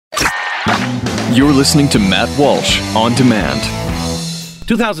You're listening to Matt Walsh On Demand.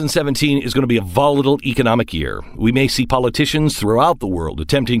 2017 is going to be a volatile economic year. We may see politicians throughout the world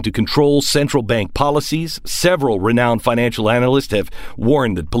attempting to control central bank policies. Several renowned financial analysts have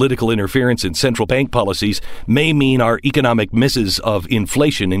warned that political interference in central bank policies may mean our economic misses of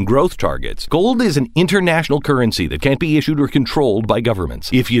inflation and growth targets. Gold is an international currency that can't be issued or controlled by governments.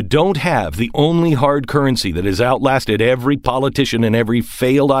 If you don't have the only hard currency that has outlasted every politician and every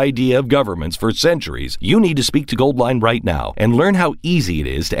failed idea of governments for centuries, you need to speak to Goldline right now and learn how easy it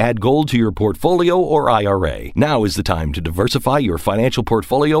is to add gold to your portfolio or IRA. Now is the time to diversify your financial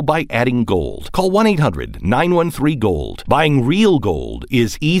portfolio by adding gold. Call 1-800-913-GOLD. Buying real gold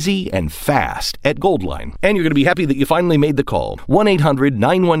is easy and fast at Goldline. And you're going to be happy that you finally made the call.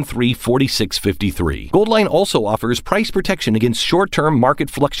 1-800-913-4653. Goldline also offers price protection against short-term market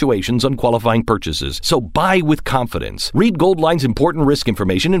fluctuations on qualifying purchases. So buy with confidence. Read Goldline's important risk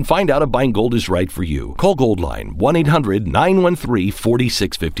information and find out if buying gold is right for you. Call Goldline 1-800-913-4653. So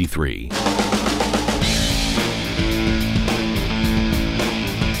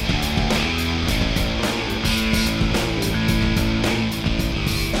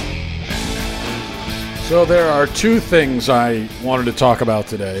there are two things I wanted to talk about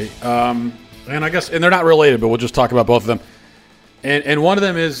today, and they're not related, but we'll just talk about both of them. And one of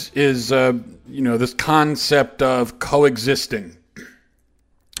them is this concept of coexisting.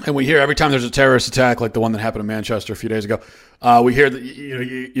 And we hear every time there's a terrorist attack, like the one that happened in Manchester a few days ago, we hear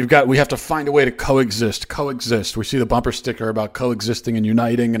that we have to find a way to coexist. We see the bumper sticker about coexisting and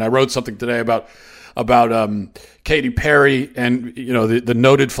uniting. And I wrote something today about Katy Perry and the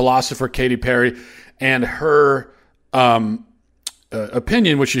noted philosopher Katy Perry and her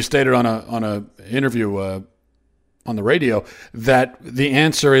opinion, which she stated on a interview on the radio, that the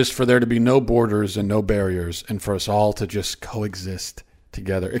answer is for there to be no borders and no barriers, and for us all to just coexist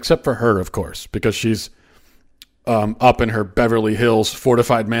together, except for her, of course, because she's up in her Beverly Hills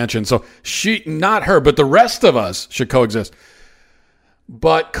fortified mansion. So not her, but the rest of us should coexist.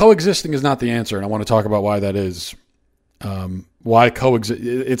 But coexisting is not the answer, and I want to talk about why that is. Why coexist?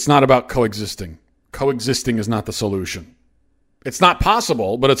 It's not about coexisting. Coexisting is not the solution. It's not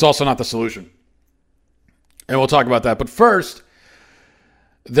possible, but it's also not the solution. And we'll talk about that. But first,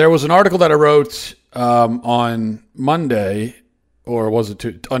 there was an article that I wrote on Monday, or was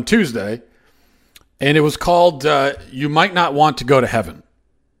it on Tuesday, and it was called You Might Not Want to Go to Heaven.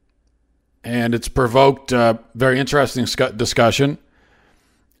 And it's provoked a very interesting discussion.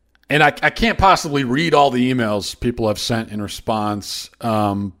 And I can't possibly read all the emails people have sent in response,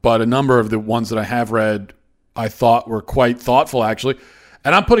 but a number of the ones that I have read I thought were quite thoughtful, actually.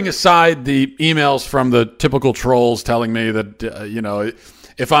 And I'm putting aside the emails from the typical trolls telling me that,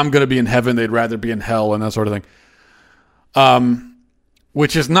 if I'm going to be in heaven, they'd rather be in hell and that sort of thing.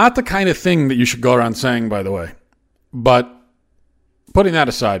 Which is not the kind of thing that you should go around saying, by the way. But putting that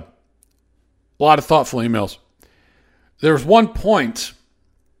aside, a lot of thoughtful emails. There was one point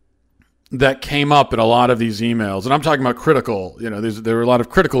that came up in a lot of these emails, and I'm talking about critical, there were a lot of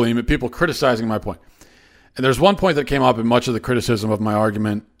critical emails, people criticizing my point. And there's one point that came up in much of the criticism of my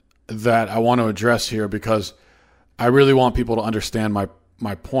argument that I want to address here because I really want people to understand my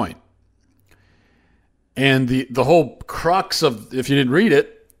point. And the whole crux of, if you didn't read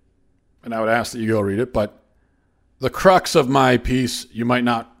it, and I would ask that you go read it, but the crux of my piece, You Might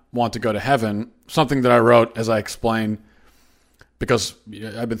Not Want to Go to Heaven, something that I wrote, as I explained, because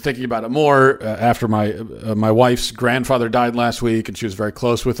I've been thinking about it more after my wife's grandfather died last week, and she was very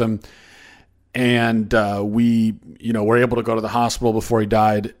close with him. And we were able to go to the hospital before he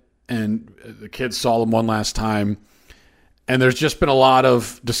died, and the kids saw him one last time. And there's just been a lot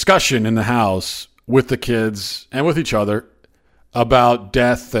of discussion in the house with the kids and with each other about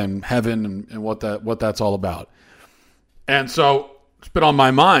death and heaven and what that's all about. And so it's been on my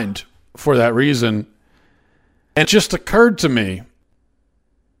mind for that reason. And it just occurred to me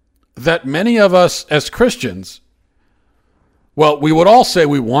that many of us as Christians, well, we would all say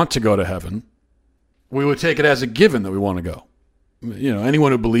we want to go to heaven. We would take it as a given that we want to go.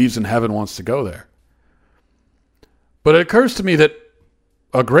 Anyone who believes in heaven wants to go there. But it occurs to me that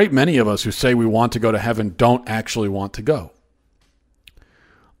a great many of us who say we want to go to heaven don't actually want to go.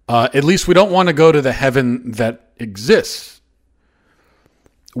 At least we don't want to go to the heaven that exists.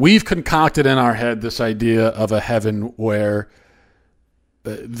 We've concocted in our head this idea of a heaven where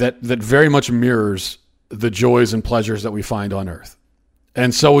that very much mirrors the joys and pleasures that we find on earth.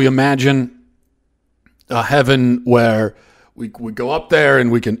 And so we imagine a heaven where we go up there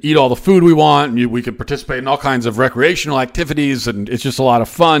and we can eat all the food we want, and we can participate in all kinds of recreational activities, and it's just a lot of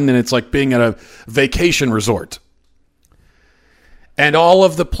fun, and it's like being at a vacation resort. And all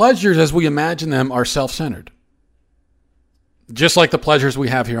of the pleasures as we imagine them are self-centered. Just like the pleasures we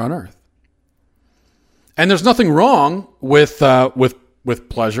have here on earth. And there's nothing wrong with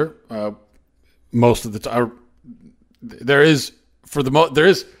pleasure. Most of the time, there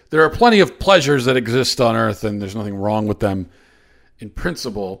are plenty of pleasures that exist on earth, and there's nothing wrong with them in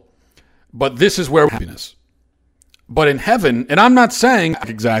principle. But this is where happiness. But in heaven, and I'm not saying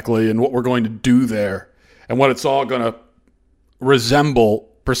exactly and what we're going to do there and what it's all going to resemble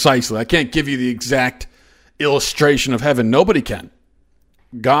precisely. I can't give you the exact illustration of heaven. Nobody can.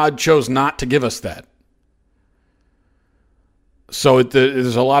 God chose not to give us that. So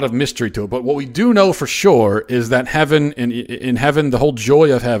there's a lot of mystery to it. But what we do know for sure is that heaven, in heaven, the whole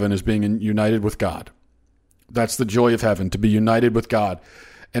joy of heaven is being united with God. That's the joy of heaven, to be united with God.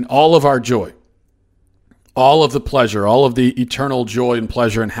 And all of our joy, all of the pleasure, all of the eternal joy and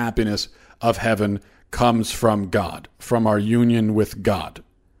pleasure and happiness of heaven comes from God, from our union with God.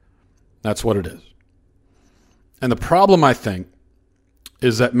 That's what it is. And the problem, I think,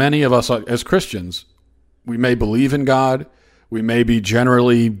 is that many of us as Christians, we may believe in God, we may be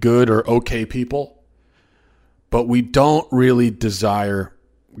generally good or okay people, but we don't really desire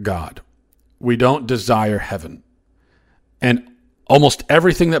God. We don't desire heaven. And almost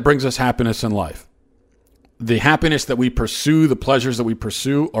everything that brings us happiness in life, the happiness that we pursue, the pleasures that we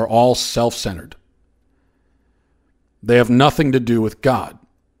pursue, are all self-centered. They have nothing to do with God.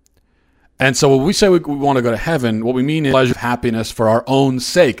 And so when we say we want to go to heaven, what we mean is pleasure, happiness for our own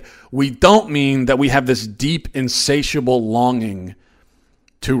sake. We don't mean that we have this deep, insatiable longing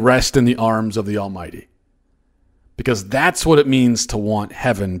to rest in the arms of the Almighty. Because that's what it means to want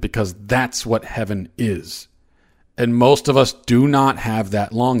heaven, because that's what heaven is. And most of us do not have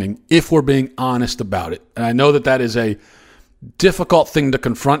that longing, if we're being honest about it. And I know that that is a difficult thing to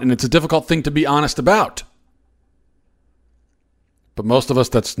confront, and it's a difficult thing to be honest about. But most of us,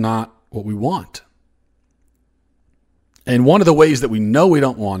 that's not what we want. And one of the ways that we know we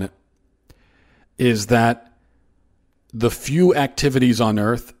don't want it is that the few activities on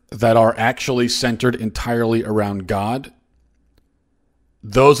earth that are actually centered entirely around God,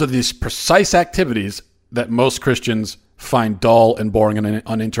 those are these precise activities that most Christians find dull and boring and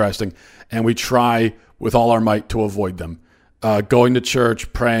uninteresting, and we try with all our might to avoid them. Going to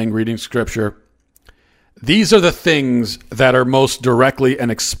church, praying, reading scripture. These are the things that are most directly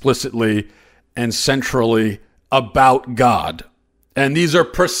and explicitly and centrally about God. And these are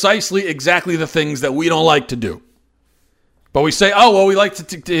precisely exactly the things that we don't like to do. But we say, oh, well, we like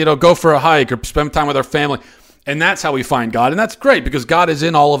to go for a hike or spend time with our family. And that's how we find God. And that's great because God is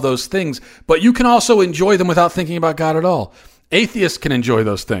in all of those things. But you can also enjoy them without thinking about God at all. Atheists can enjoy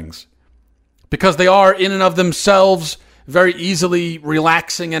those things because they are in and of themselves very easily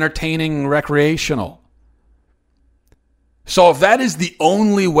relaxing, entertaining, recreational. So if that is the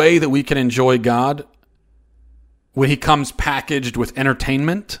only way that we can enjoy God, when he comes packaged with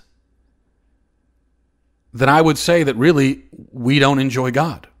entertainment, then I would say that really we don't enjoy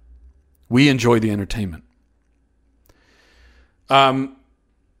God. We enjoy the entertainment. But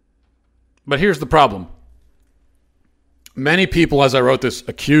here's the problem. Many people, as I wrote this,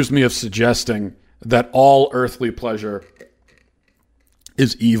 accused me of suggesting that all earthly pleasure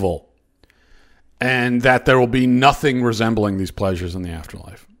is evil and that there will be nothing resembling these pleasures in the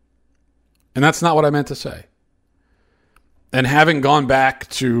afterlife. And that's not what I meant to say. And having gone back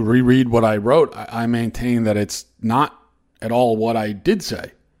to reread what I wrote, I maintain that it's not at all what I did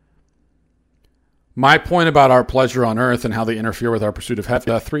say. My point about our pleasure on earth and how they interfere with our pursuit of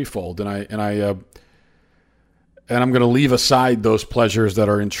heaven is threefold, and I'm going to leave aside those pleasures that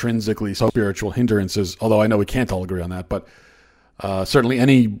are intrinsically spiritual hindrances. Although I know we can't all agree on that, but certainly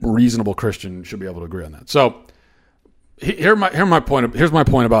any reasonable Christian should be able to agree on that. So here's my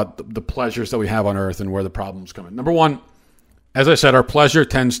point about the pleasures that we have on earth and where the problems come in. Number one, as I said, our pleasure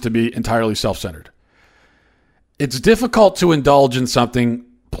tends to be entirely self-centered. It's difficult to indulge in something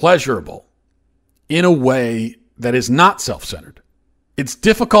pleasurable in a way that is not self-centered. It's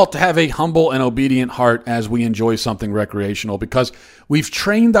difficult to have a humble and obedient heart as we enjoy something recreational because we've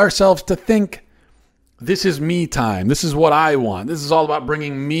trained ourselves to think, this is me time. This is what I want. This is all about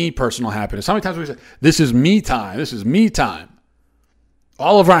bringing me personal happiness. How many times we say, this is me time. This is me time.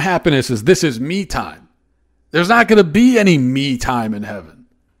 All of our happiness is this is me time. There's not going to be any me time in heaven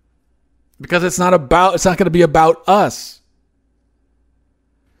because it's not going to be about us.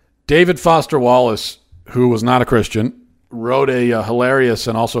 David Foster Wallace, who was not a Christian, wrote a hilarious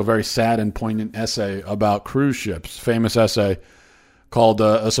and also very sad and poignant essay about cruise ships, famous essay called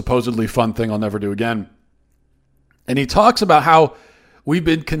A Supposedly Fun Thing I'll Never Do Again. And he talks about how we've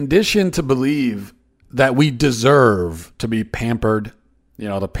been conditioned to believe that we deserve to be pampered,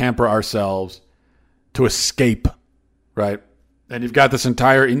 to pamper ourselves, to escape, right? And you've got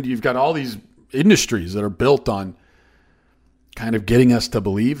you've got all these industries that are built on kind of getting us to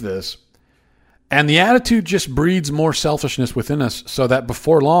believe this. And the attitude just breeds more selfishness within us, so that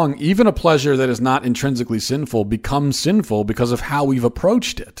before long, even a pleasure that is not intrinsically sinful becomes sinful because of how we've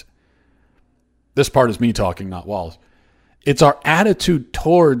approached it. This part is me talking, not Wallace. It's our attitude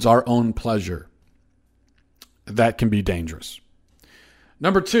towards our own pleasure that can be dangerous.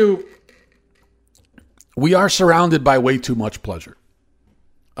 Number 2, we are surrounded by way too much pleasure.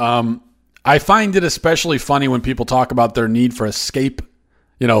 I find it especially funny when people talk about their need for escape,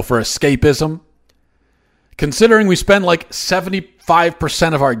 for escapism. Considering we spend like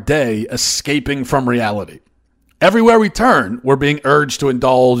 75% of our day escaping from reality. Everywhere we turn, we're being urged to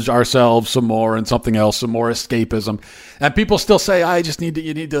indulge ourselves some more in something else, some more escapism. And people still say,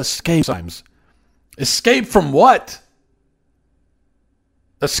 you need to escape sometimes. Escape from what?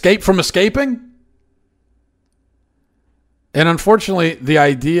 Escape from escaping? And unfortunately, the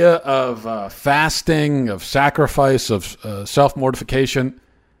idea of fasting, of sacrifice, of self-mortification,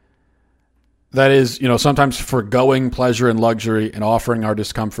 that is, sometimes forgoing pleasure and luxury and offering our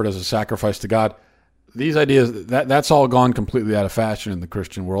discomfort as a sacrifice to God, these ideas, that's all gone completely out of fashion in the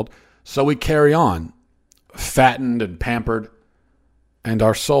Christian world. So we carry on, fattened and pampered, and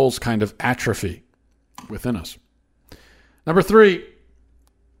our souls kind of atrophy within us. Number 3,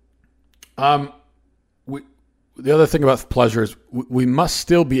 the other thing about pleasure is we must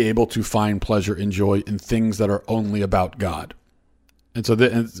still be able to find pleasure and joy in things that are only about God. And so,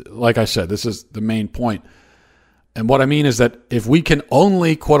 like I said, this is the main point. And what I mean is that if we can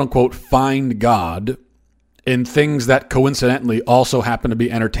only, quote unquote, find God in things that coincidentally also happen to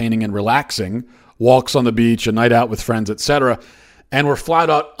be entertaining and relaxing, walks on the beach, a night out with friends, etc., and we're flat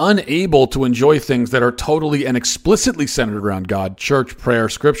out unable to enjoy things that are totally and explicitly centered around God, church, prayer,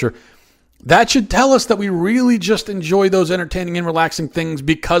 scripture, that should tell us that we really just enjoy those entertaining and relaxing things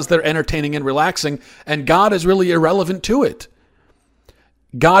because they're entertaining and relaxing, and God is really irrelevant to it.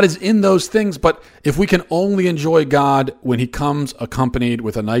 God is in those things, but if we can only enjoy God when he comes accompanied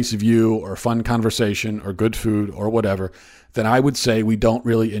with a nice view or fun conversation or good food or whatever, then I would say we don't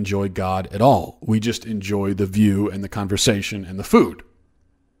really enjoy God at all. We just enjoy the view and the conversation and the food.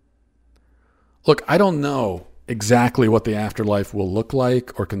 Look, I don't know exactly what the afterlife will look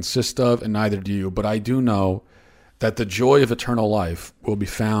like or consist of, and neither do you, but I do know that the joy of eternal life will be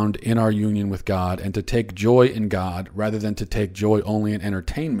found in our union with God, and to take joy in God rather than to take joy only in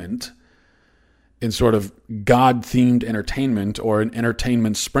entertainment, in sort of God-themed entertainment or an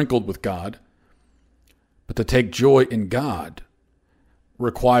entertainment sprinkled with God, but to take joy in God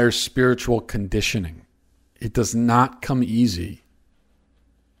requires spiritual conditioning. It does not come easy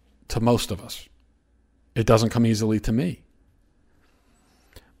to most of us. It doesn't come easily to me,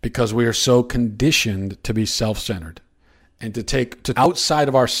 because we are so conditioned to be self-centered and to take to outside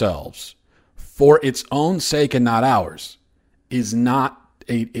of ourselves for its own sake and not ours is not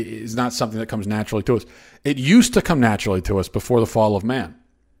something that comes naturally to us. It used to come naturally to us before the fall of man,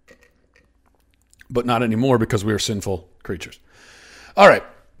 but not anymore because we are sinful creatures. All right,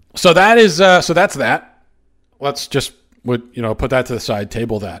 so that's that. Let's just put that to the side,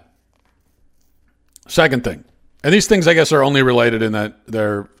 table that. Second thing. And these things, I guess, are only related in that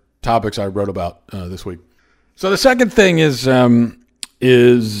they're topics I wrote about this week. So the second thing is what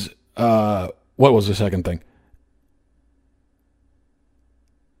was the second thing?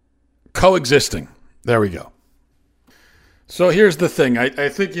 Coexisting. There we go. So here's the thing. I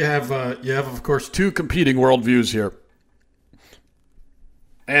think you have of course 2 competing worldviews here.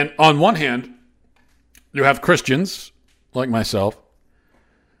 And on one hand, you have Christians like myself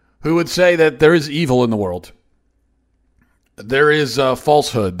who would say that there is evil in the world. There is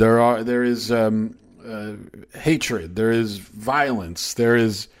falsehood. There is hatred. There is violence. There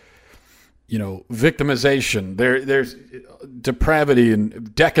is, victimization. There's depravity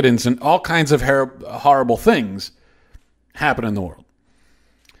and decadence and all kinds of horrible things happen in the world.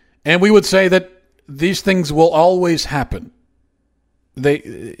 And we would say that these things will always happen.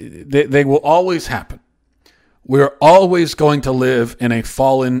 They will always happen. We're always going to live in a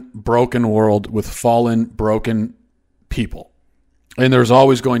fallen, broken world with fallen, broken people. And there's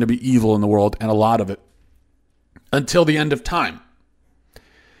always going to be evil in the world, and a lot of it, until the end of time,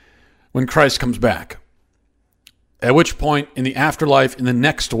 when Christ comes back. At which point, in the afterlife, in the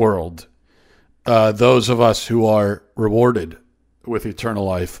next world, those of us who are rewarded with eternal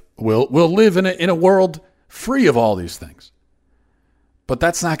life will live in a world free of all these things. But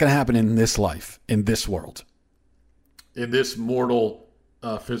that's not going to happen in this life, in this world, in this mortal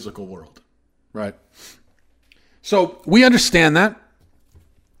physical world. Right. So we understand that.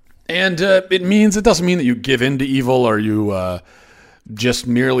 And it doesn't mean that you give in to evil or you just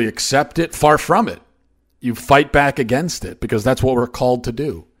merely accept it. Far from it. You fight back against it because that's what we're called to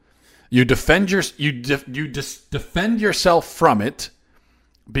do. You defend yourself from it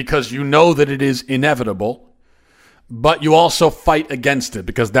because you know that it is inevitable, but you also fight against it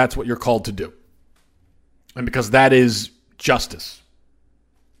because that's what you're called to do. And because that is justice.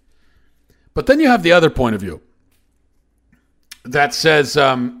 But then you have the other point of view that says,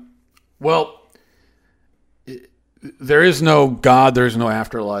 there is no God, there is no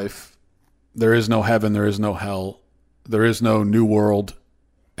afterlife, there is no heaven, there is no hell, there is no new world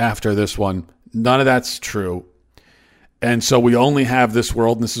after this one. None of that's true. And so we only have this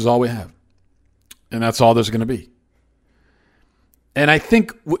world, and this is all we have. And that's all there's going to be. And I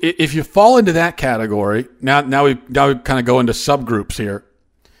think if you fall into that category, now we kind of go into subgroups here.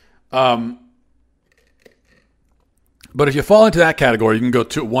 But if you fall into that category, you can go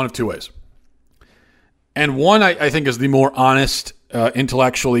one of two ways. And one, I think, is the more honest,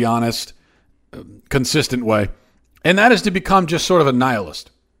 intellectually honest, consistent way. And that is to become just sort of a nihilist.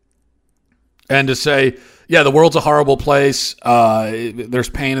 And to say, yeah, the world's a horrible place. There's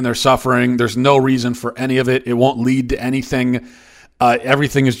pain and there's suffering. There's no reason for any of it. It won't lead to anything.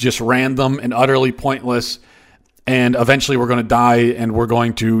 Everything is just random and utterly pointless. And eventually we're going to die and we're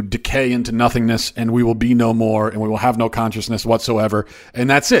going to decay into nothingness and we will be no more and we will have no consciousness whatsoever. And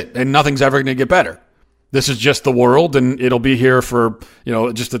that's it. And nothing's ever going to get better. This is just the world and it'll be here for,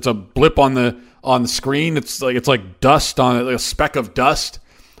 just it's a blip on the screen. It's like dust on a speck of dust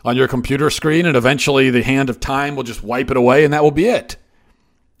on your computer screen. And eventually the hand of time will just wipe it away and that will be it.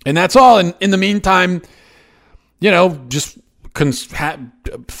 And that's all. And in the meantime, just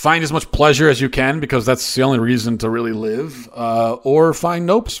find as much pleasure as you can because that's the only reason to really live, or find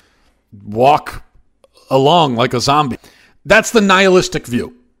nopes. Walk along like a zombie. That's the nihilistic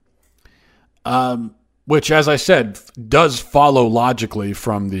view, which, as I said, does follow logically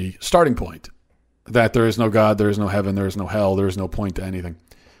from the starting point that there is no God, there is no heaven, there is no hell, there is no point to anything,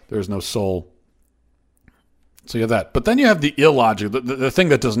 there is no soul. So you have that. But then you have the illogical, the thing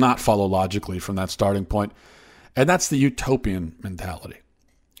that does not follow logically from that starting point. And that's the utopian mentality.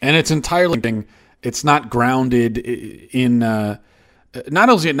 And it's entirely, it's not grounded in, not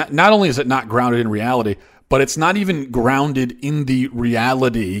only is it not grounded in reality, but it's not even grounded in the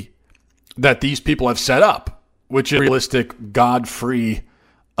reality that these people have set up, which is realistic, God-free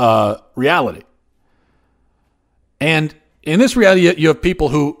reality. And in this reality, you have people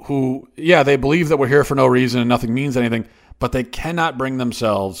who, they believe that we're here for no reason and nothing means anything, but they cannot bring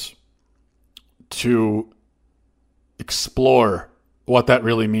themselves to explore what that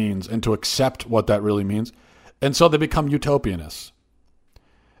really means and to accept what that really means. And so they become utopianists.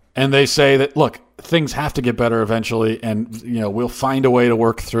 And they say that, look, things have to get better eventually and, we'll find a way to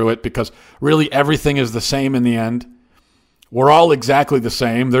work through it because really everything is the same in the end. We're all exactly the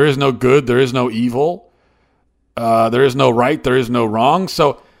same. There is no good. There is no evil. There is no right. There is no wrong.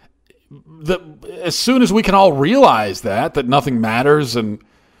 So as soon as we can all realize that nothing matters and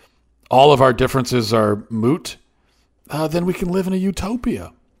all of our differences are moot, then we can live in a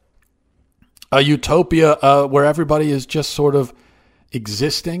utopia. A utopia where everybody is just sort of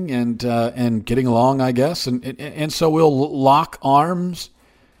existing and getting along, I guess. And so we'll lock arms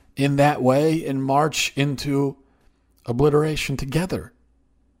in that way and march into obliteration together.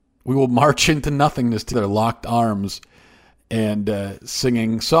 We will march into nothingness together, locked arms and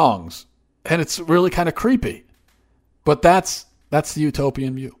singing songs. And it's really kind of creepy. But that's the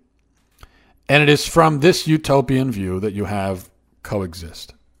utopian view. And it is from this utopian view that you have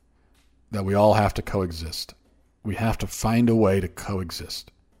coexist, that we all have to coexist. We have to find a way to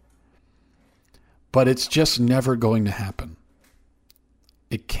coexist. But it's just never going to happen.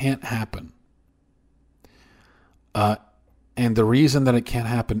 It can't happen. And the reason that it can't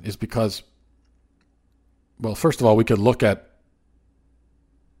happen is because, well, first of all, we could look at,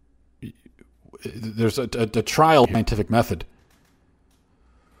 there's a trial scientific method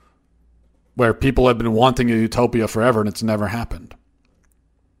where people have been wanting a utopia forever and it's never happened.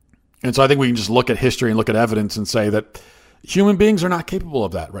 And so I think we can just look at history and look at evidence and say that human beings are not capable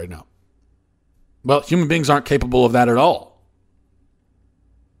of that right now. Well, human beings aren't capable of that at all.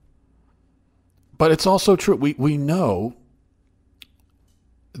 But it's also true. We know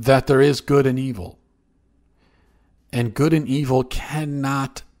that there is good and evil. And good and evil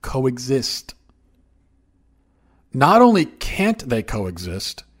cannot coexist. Not only can't they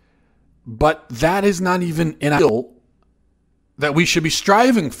coexist, but that is not even an ideal that we should be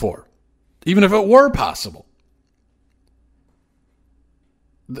striving for, even if it were possible.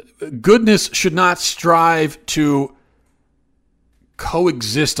 Goodness should not strive to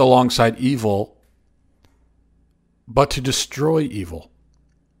coexist alongside evil, but to destroy evil,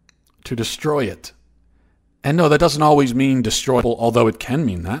 to destroy it. And no, that doesn't always mean destroy, although it can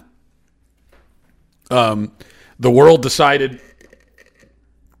mean that. The world decided,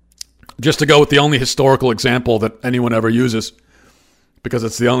 just to go with the only historical example that anyone ever uses, because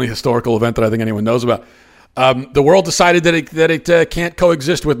it's the only historical event that I think anyone knows about, the world decided that it can't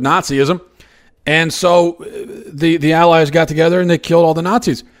coexist with Nazism, and so the Allies got together and they killed all the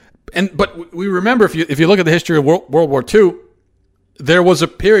Nazis. But we remember, if you look at the history of World War II, there was a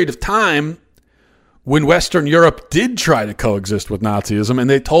period of time when Western Europe did try to coexist with Nazism, and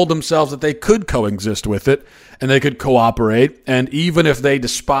they told themselves that they could coexist with it and they could cooperate. And even if they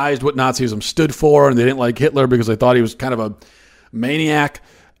despised what Nazism stood for and they didn't like Hitler because they thought he was kind of a maniac,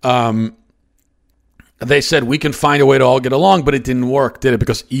 they said, we can find a way to all get along, but it didn't work, did it?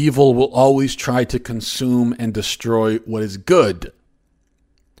 Because evil will always try to consume and destroy what is good.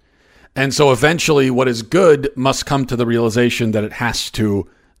 And so eventually what is good must come to the realization that it has to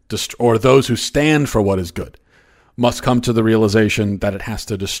destroy, or those who stand for what is good must come to the realization that it has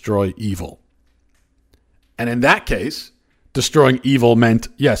to destroy evil. And in that case, destroying evil meant,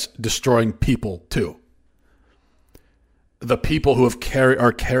 yes, destroying people too. The people who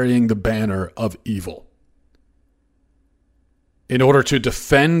are carrying the banner of evil. In order to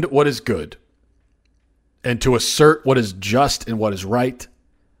defend what is good and to assert what is just and what is right,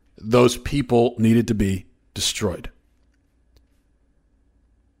 those people needed to be destroyed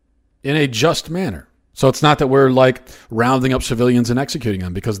in a just manner. So it's not that we're like rounding up civilians and executing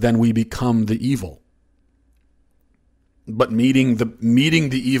them, because then we become the evil. But meeting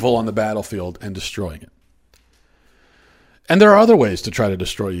the evil on the battlefield and destroying it. And there are other ways to try to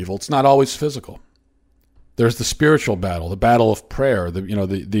destroy evil. It's not always physical. There's the spiritual battle, the battle of prayer,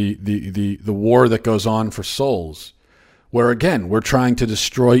 the war that goes on for souls, where again we're trying to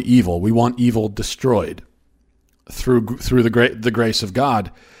destroy evil. We want evil destroyed through the grace of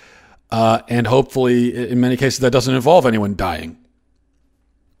God, and hopefully, in many cases, that doesn't involve anyone dying.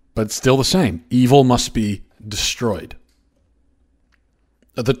 But it's still the same. Evil must be destroyed.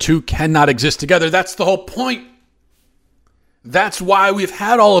 The two cannot exist together. That's the whole point. That's why we've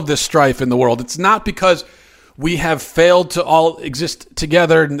had all of this strife in the world. It's not because we have failed to all exist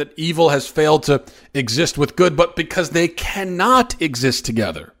together and that evil has failed to exist with good, but because they cannot exist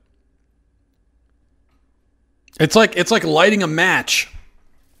together. It's like lighting a match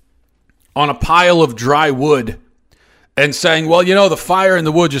on a pile of dry wood and saying, well, the fire and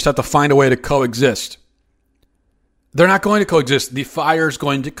the wood just have to find a way to coexist. They're not going to coexist. The fire is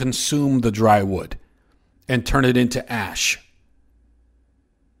going to consume the dry wood and turn it into ash.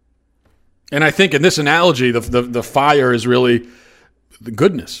 And I think in this analogy, the fire is really the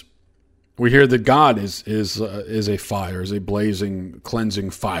goodness. We hear that God is a fire, is a blazing, cleansing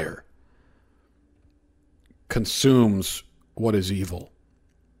fire. Consumes what is evil.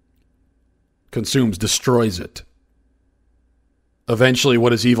 Consumes, destroys it. Eventually,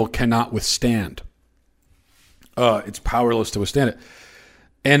 what is evil cannot withstand. It's powerless to withstand it.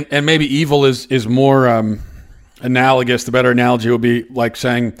 And maybe evil is more analogous. The better analogy would be like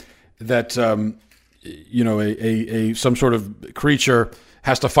saying that some sort of creature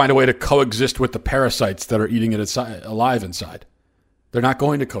has to find a way to coexist with the parasites that are eating it alive inside. They're not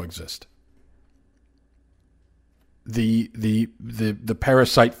going to coexist. The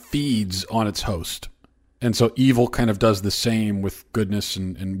parasite feeds on its host, and so evil kind of does the same with goodness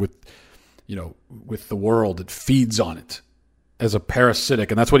and with the world. It feeds on it as a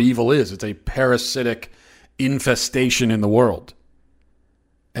parasitic, and that's what evil is. It's a parasitic infestation in the world.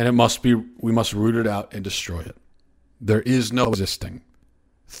 And we must root it out and destroy it. There is no coexisting.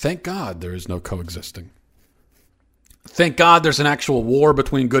 Thank God there is no coexisting. Thank God there's an actual war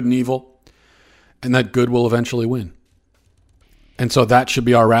between good and evil, and that good will eventually win. And so that should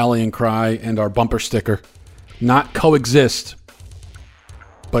be our rallying cry and our bumper sticker. Not coexist,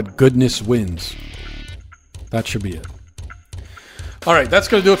 but goodness wins. That should be it. All right, that's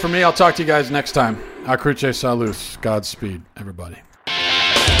going to do it for me. I'll talk to you guys next time. A cruce salus. Godspeed, everybody.